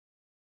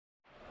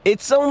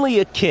It's only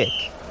a kick.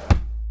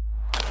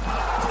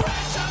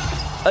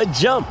 A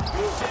jump.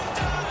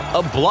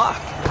 A block.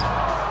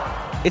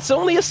 It's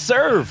only a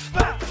serve.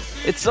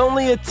 It's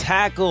only a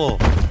tackle.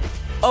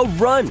 A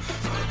run.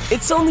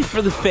 It's only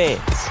for the fans.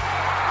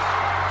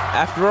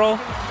 After all,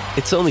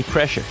 it's only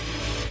pressure.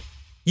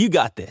 You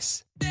got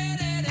this.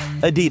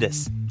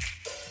 Adidas.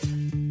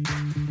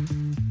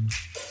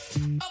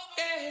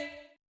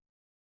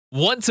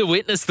 Want to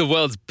witness the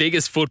world's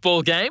biggest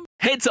football game?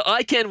 Head to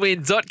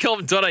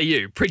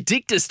iCanWin.com.au,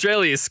 predict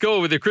Australia's score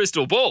with a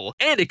crystal ball,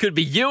 and it could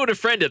be you and a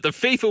friend at the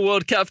FIFA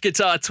World Cup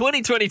Qatar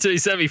 2022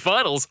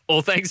 semi-finals,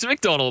 all thanks to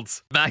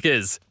McDonald's.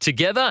 Maccas,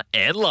 together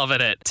and loving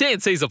it.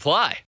 TNCs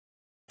apply.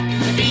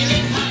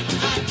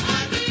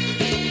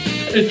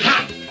 It's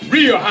hot,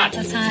 real hot.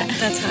 That's hot.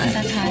 That's hot.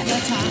 That's hot.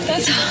 That's hot.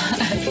 That's hot.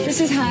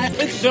 This is hot.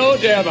 It's so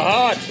damn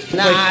hot.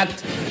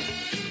 Not.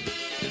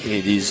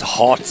 It is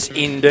hot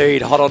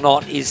indeed. Hot or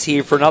Not is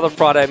here for another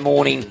Friday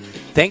morning.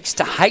 Thanks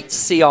to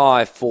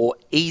HCI for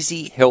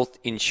easy health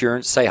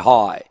insurance. Say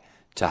hi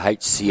to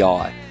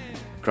HCI.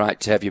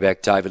 Great to have you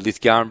back, David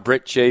Lithgow and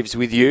Brett Jeeves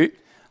with you.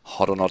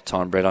 Hot or Not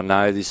time, Brett. I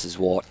know this is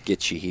what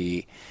gets you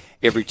here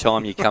every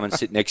time you come and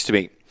sit next to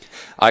me.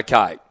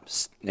 Okay,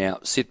 now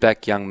sit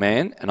back, young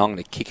man, and I'm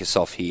going to kick us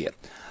off here.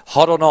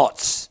 Hot or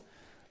Not,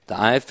 the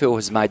AFL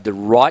has made the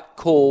right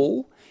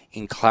call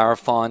in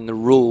clarifying the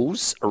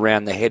rules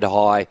around the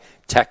head-high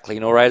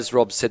tackling, or as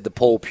Rob said, the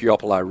Paul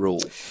Puopolo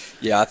rule.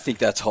 Yeah, I think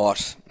that's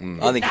hot.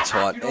 I think it's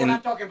hot. You know what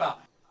I'm talking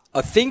about.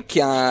 I think,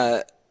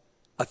 and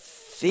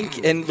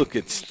look,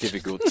 it's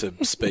difficult to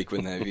speak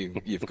when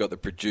you've got the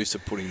producer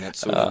putting that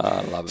sort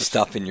of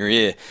stuff in your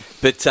ear.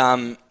 But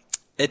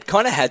it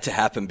kind of had to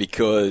happen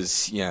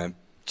because,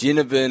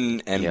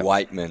 Ginnivan and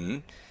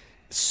Waitman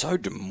so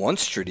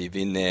demonstrative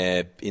in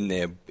their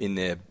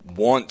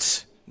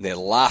want, their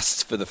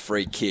lust for the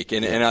free kick,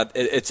 and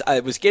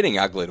it was getting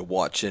ugly to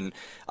watch. And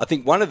I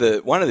think one of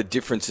the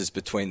differences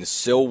between the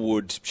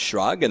Selwood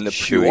shrug and the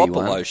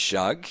Puopolo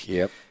shrug,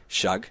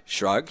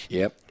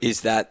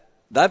 is that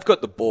they've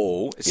got the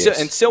ball,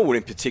 and Selwood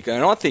in particular.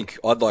 And I think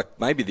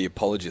maybe the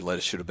apology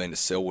letter should have been to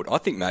Selwood. I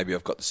think maybe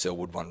I've got the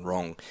Selwood one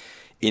wrong,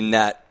 in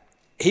that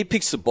he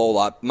picks the ball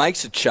up,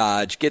 makes a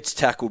charge, gets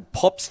tackled,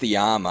 pops the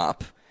arm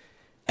up,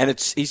 and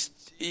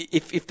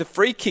if the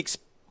free kick's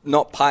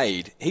not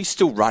paid, he's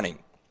still running.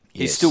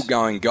 He's still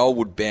going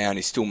goalward bound.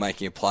 He's still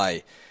making a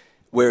play.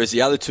 Whereas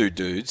the other two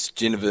dudes,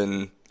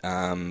 Ginnivan,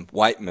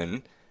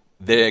 Waitman,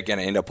 they're going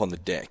to end up on the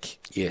deck.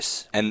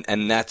 Yes.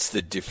 And that's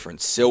the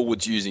difference.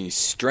 Selwood's using his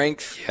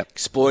strength,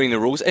 exploiting the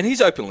rules. And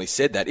he's openly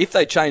said that. If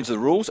they change the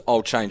rules,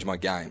 I'll change my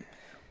game.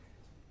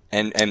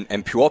 And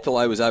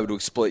Puopolo was able to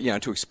exploit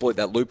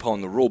that loophole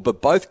in the rule.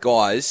 But both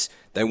guys,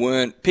 they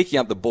weren't picking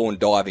up the ball and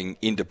diving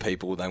into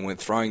people. They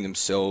weren't throwing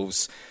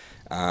themselves.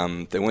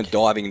 They weren't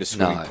diving into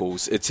swimming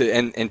pools.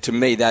 And to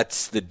me,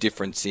 that's the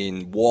difference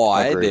in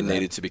why there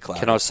needed to be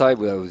clarity. Can I say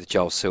with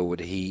Joel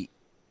Selwood, he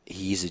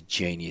is a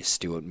genius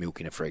still at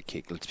milking a free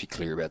kick. Let's be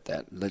clear about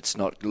that. Let's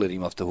not let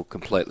him off the hook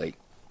completely.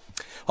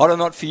 Hot or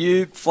Not for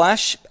you,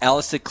 Flash.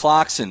 Alistair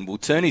Clarkson will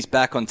turn his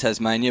back on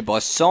Tasmania by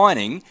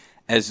signing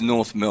as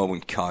North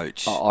Melbourne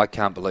coach. I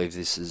can't believe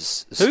this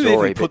is a story.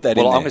 Who even put that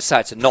in there? I'm going to say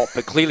it's a not,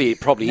 but clearly it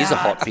probably is a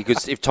hot,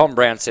 because if Tom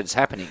Brown said it's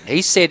happening,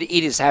 he said it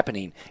is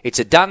happening. It's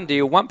a done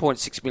deal,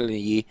 $1.6 million a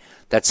year.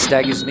 That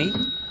staggers me.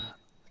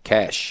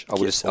 Cash. I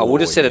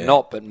would have said a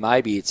not, but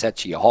maybe it's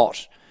actually a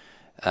hot.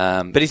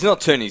 But he's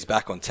not turning his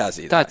back on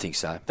Tassie. Don't think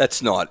so.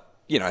 That's not,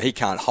 he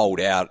can't hold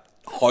out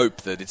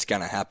hope that it's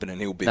going to happen and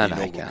he'll be the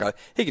inaugural coach.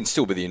 He can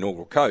still be the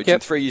inaugural coach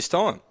in 3 years'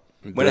 time.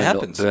 When it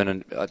happens.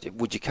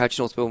 Would you coach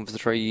North Melbourne for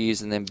 3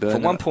 years and then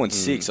burn for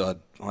 1.6?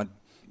 I'd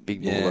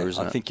big baller,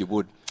 isn't it? I think you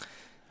would.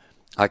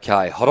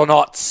 Okay, hot or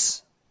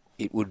not?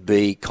 It would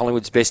be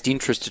Collingwood's best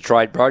interest to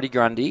trade Brodie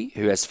Grundy,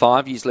 who has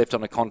 5 years left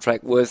on a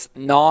contract worth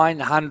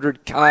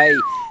 $900K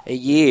a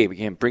year. We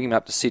can bring him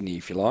up to Sydney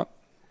if you like.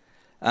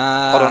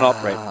 Hot or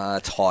not, Brett?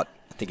 It's hot.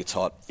 I think it's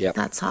hot. Yep.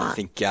 That's hot. I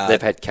think they've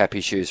had cap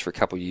issues for a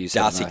couple of years.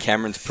 Darcy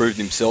Cameron's proved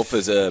himself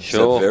as a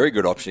very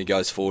good option. He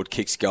goes forward,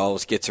 kicks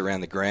goals, gets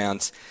around the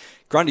grounds.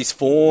 Grundy's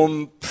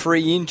form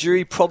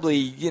pre-injury,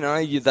 probably,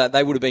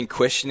 they would have been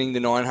questioning the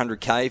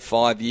 $900K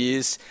 5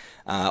 years.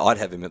 I'd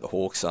have him at the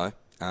Hawks, though.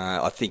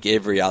 I think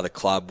every other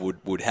club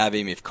would have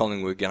him if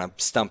Collingwood were going to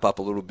stump up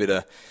a little bit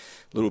of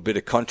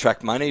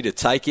contract money to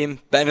take him.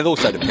 And it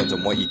also depends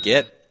on what you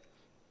get.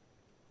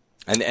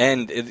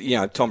 And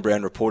Tom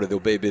Brown reported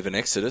there'll be a bit of an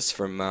exodus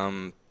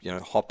from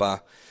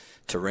Hopper,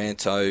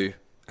 Taranto,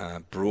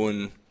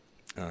 Bruin.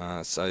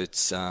 So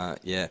it's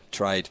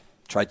trade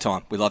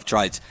time. We love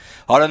trades.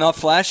 I don't know,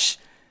 Flash.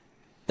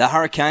 The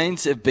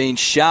Hurricanes have been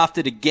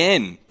shafted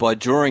again by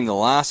drawing the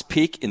last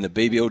pick in the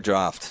BBL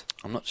draft.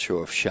 I'm not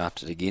sure if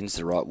shafted again is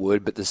the right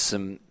word, but there's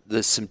some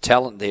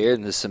talent there,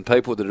 and there's some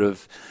people that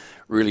have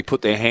really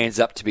put their hands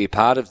up to be a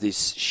part of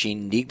this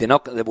shindig. They're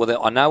not.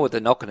 I know what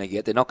they're not going to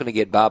get. They're not going to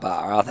get Baba,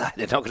 are they?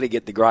 They're not going to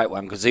get the great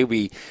one because he'll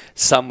be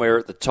somewhere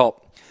at the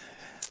top.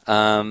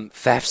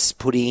 Faf's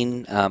put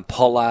in,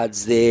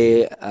 Pollard's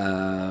there,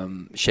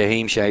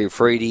 Shaheem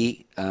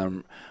Shahir-Freedy,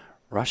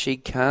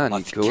 Rashid Khan,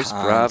 of course,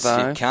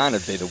 bravo. Khan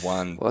would be the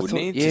one, wouldn't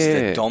he? Yeah. Just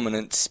a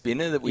dominant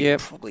spinner that we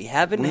probably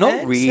haven't Not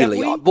had.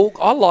 really.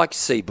 I like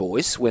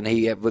Boyce when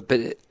he... But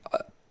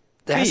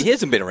he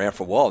hasn't been around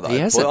for a while, though. He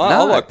hasn't,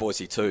 I like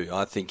Boyce too.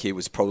 I think he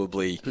was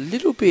probably... A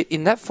little bit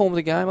in that form of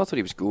the game, I thought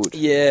he was good.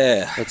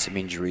 Yeah. Had some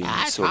injury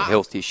and sort of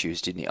health issues,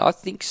 didn't he? I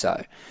think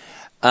so.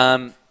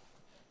 Now,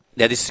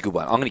 this is a good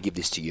one. I'm going to give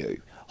this to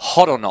you.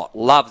 Hot or not,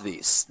 love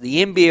this.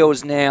 The NBL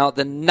is now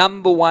the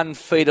number one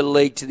feeder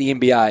league to the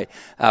NBA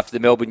after the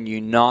Melbourne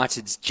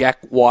United's Jack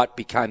White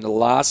became the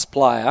last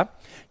player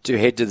to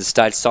head to the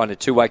States, signed a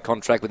two-way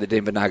contract with the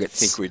Denver Nuggets.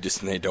 I think we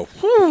just need to...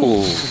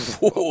 You're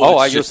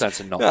saying it's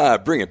a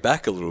knot. Bring it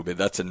back a little bit.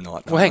 That's a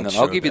knot. Well, hang on.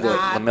 I'll give you the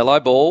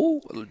LaMelo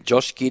Ball,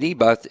 Josh Giddey,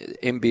 both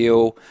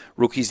NBL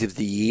Rookies of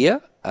the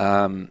Year.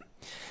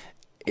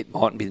 It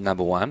mightn't be the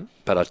number one,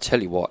 but I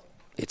tell you what,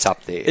 it's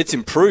up there. It's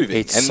improving.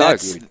 It's and so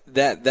good.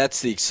 good.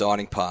 That's the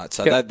exciting part.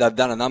 So they've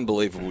done an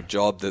unbelievable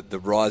job.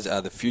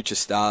 The Future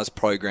Stars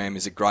program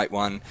is a great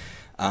one.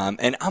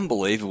 And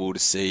unbelievable to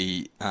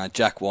see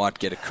Jack White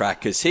get a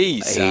crack because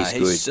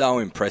he's so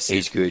impressive.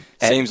 He's good.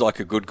 Seems like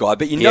a good guy.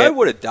 But you know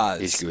what it does?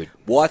 He's good.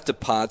 White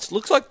departs.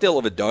 Looks like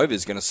Dellavedova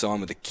is going to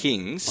sign with the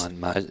Kings.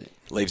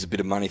 Leaves a bit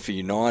of money for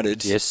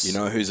United. Yes. You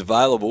know who's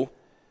available?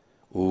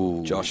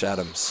 Ooh. Josh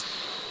Adams.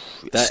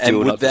 Would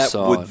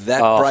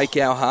that break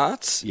our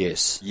hearts?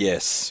 Yes.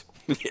 Yes,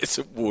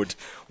 it would.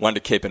 One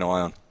to keep an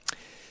eye on.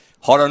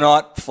 Hot or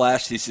not,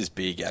 Flash, this is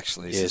big,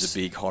 actually. This is a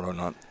big hot or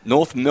not.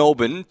 North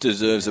Melbourne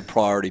deserves a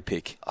priority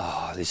pick.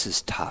 Oh, this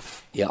is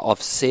tough. Yeah,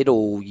 I've said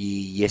all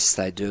year, yes,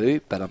 they do,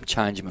 but I'm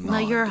changing my mind.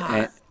 No, you're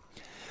hot.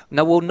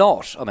 No, well,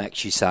 not, I'm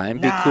actually saying,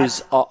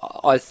 because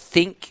I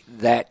think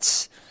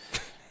that...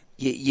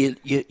 You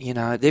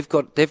know, they've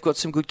got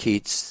some good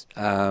kids.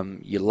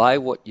 You lay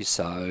what you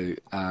sow.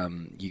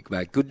 You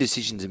make good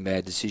decisions and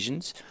bad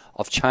decisions.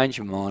 I've changed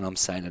my mind. I'm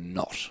saying a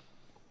not.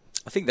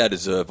 I think they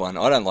deserve one.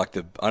 I don't like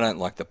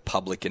the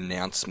public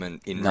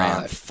announcement in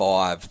round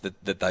 5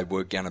 that they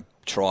were going to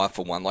try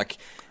for one.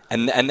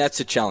 And that's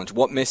a challenge.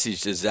 What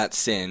message does that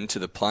send to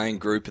the playing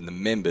group and the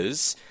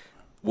members?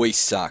 We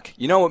suck.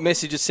 You know what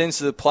message it sends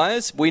to the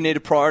players? We need a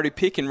priority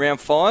pick in round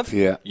 5?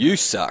 Yeah. You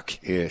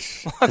suck.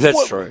 Yes.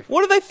 That's true.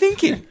 What are they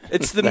thinking?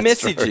 It's the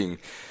messaging. True.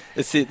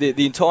 It's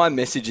the entire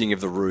messaging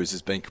of the Roos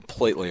has been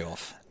completely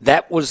off.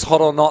 That was hot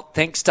or not,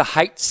 thanks to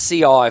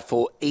HCI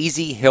for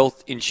easy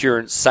health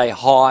insurance. Say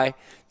hi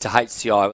to HCI.